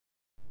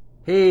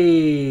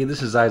Hey,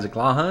 this is Isaac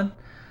Lawhon.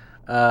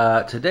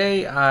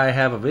 Today I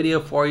have a video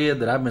for you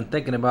that I've been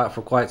thinking about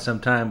for quite some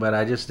time, but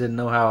I just didn't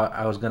know how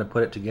I was going to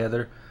put it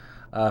together,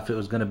 if it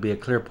was going to be a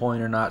clear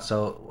point or not.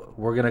 So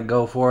we're going to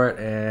go for it,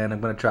 and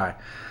I'm going to try.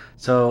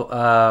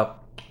 So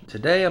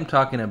today I'm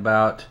talking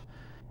about,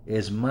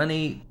 is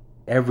money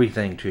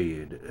everything to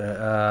you?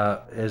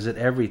 Is it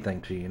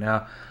everything to you?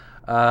 Now,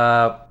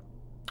 uh,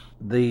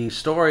 the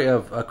story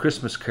of A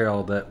Christmas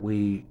Carol that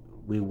we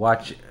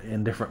watch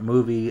in different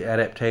movie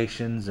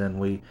adaptations, and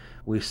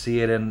we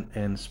see it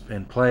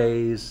in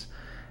plays,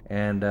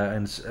 and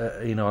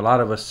you know, a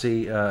lot of us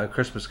see A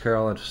Christmas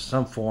Carol in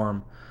some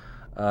form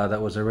that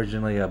was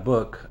originally a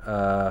book.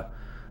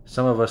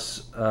 Some of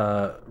us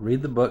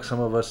read the book.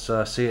 Some of us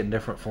see it in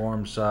different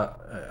forms.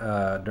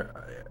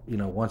 You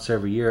know, once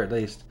every year at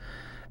least.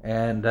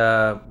 And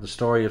the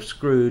story of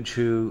Scrooge,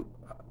 who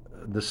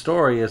the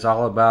story is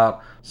all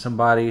about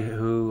somebody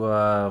who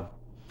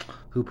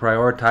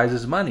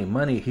prioritizes money.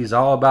 Money. He's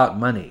all about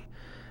money,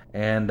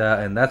 and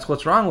that's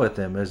what's wrong with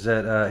him. Is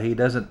that he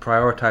doesn't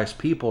prioritize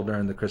people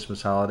during the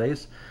Christmas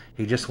holidays.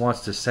 He just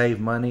wants to save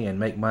money and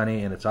make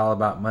money, and it's all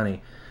about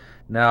money.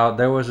 Now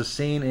there was a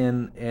scene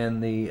in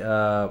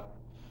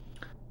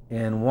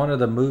one of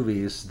the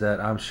movies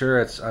that I'm sure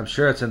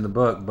it's in the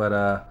book,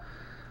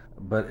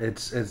 but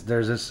it's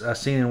there's a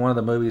scene in one of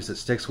the movies that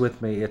sticks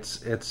with me.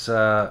 It's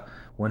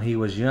when he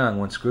was young,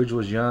 when Scrooge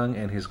was young,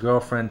 and his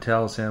girlfriend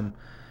tells him,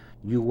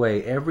 "You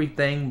weigh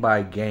everything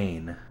by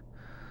gain."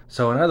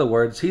 So in other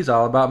words, he's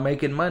all about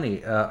making money.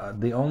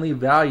 The only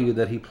value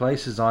that he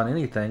places on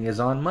anything is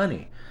on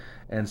money.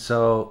 And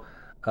so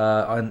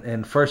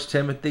in 1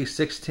 Timothy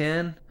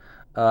 6:10,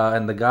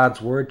 in the God's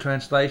Word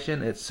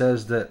translation, it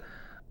says that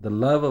the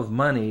love of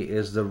money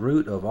is the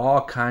root of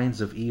all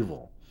kinds of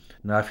evil.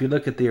 Now, if you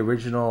look at the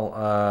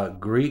original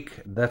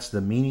Greek, that's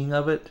the meaning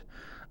of it.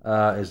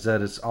 Is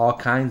that it's all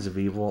kinds of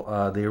evil.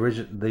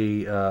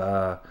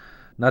 The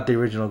not the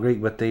original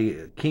Greek, but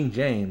the King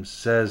James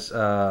says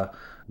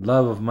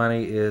love of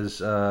money is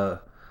the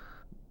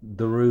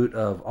root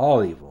of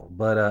all evil.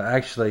 But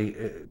actually,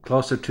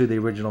 closer to the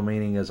original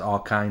meaning is all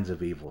kinds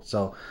of evil.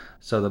 So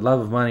the love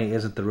of money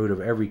isn't the root of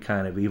every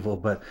kind of evil,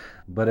 but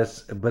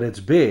it's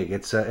big.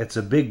 It's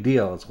a big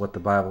deal. It's what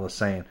the Bible is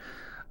saying.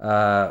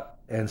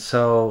 And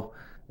so,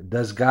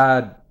 does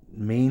God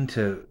mean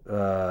to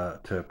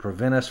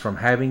prevent us from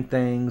having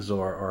things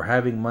or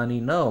having money?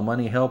 No,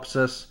 money helps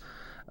us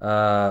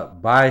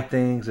buy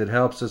things. It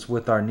helps us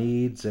with our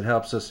needs. It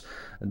helps us.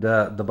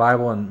 The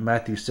Bible in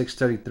Matthew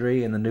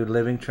 6:33 in the New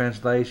Living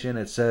Translation,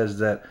 it says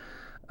that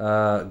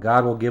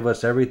God will give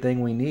us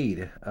everything we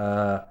need.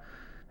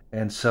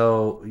 And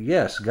so,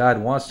 yes, God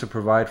wants to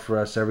provide for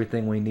us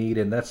everything we need,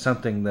 and that's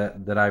something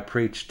that I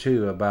preach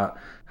too, about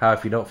how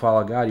if you don't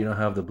follow God, you don't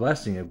have the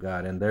blessing of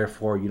God, and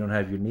therefore you don't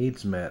have your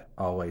needs met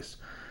always.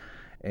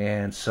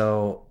 And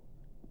so,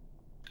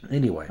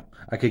 anyway,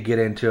 I could get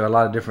into a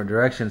lot of different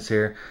directions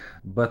here,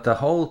 but the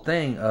whole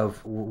thing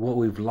of what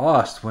we've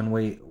lost when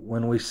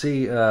we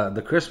see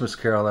the Christmas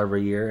Carol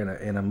every year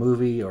in a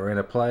movie or in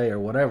a play or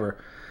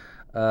whatever,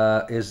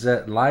 is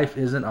that life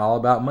isn't all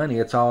about money.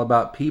 It's all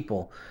about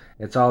people.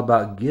 It's all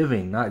about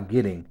giving, not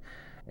getting.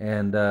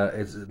 And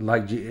it's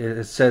like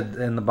it said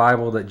in the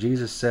Bible that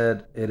Jesus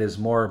said it is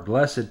more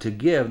blessed to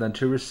give than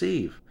to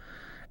receive.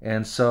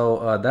 And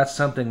so that's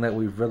something that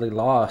we've really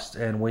lost,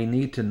 and we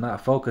need to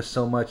not focus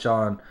so much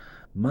on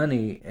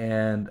money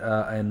and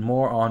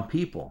more on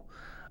people.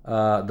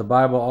 The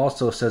Bible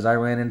also says, I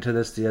ran into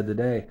this the other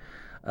day.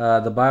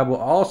 The Bible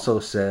also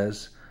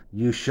says,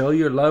 you show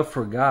your love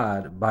for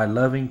God by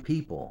loving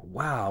people.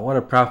 Wow, what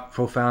a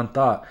profound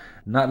thought.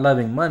 Not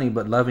loving money,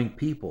 but loving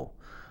people.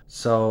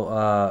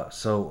 So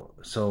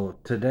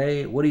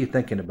today, what are you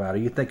thinking about? Are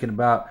you thinking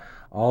about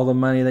all the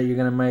money that you're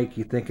going to make?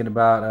 You thinking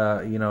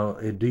about,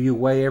 do you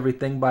weigh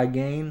everything by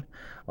gain,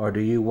 or do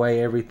you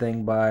weigh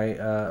everything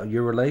by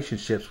your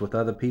relationships with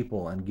other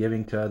people and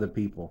giving to other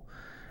people?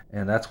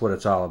 And that's what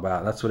it's all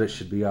about. That's what it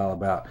should be all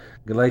about.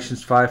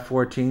 Galatians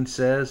 5:14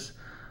 says,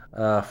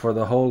 for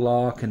the whole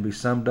law can be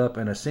summed up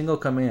in a single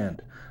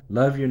command: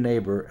 love your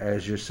neighbor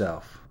as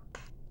yourself.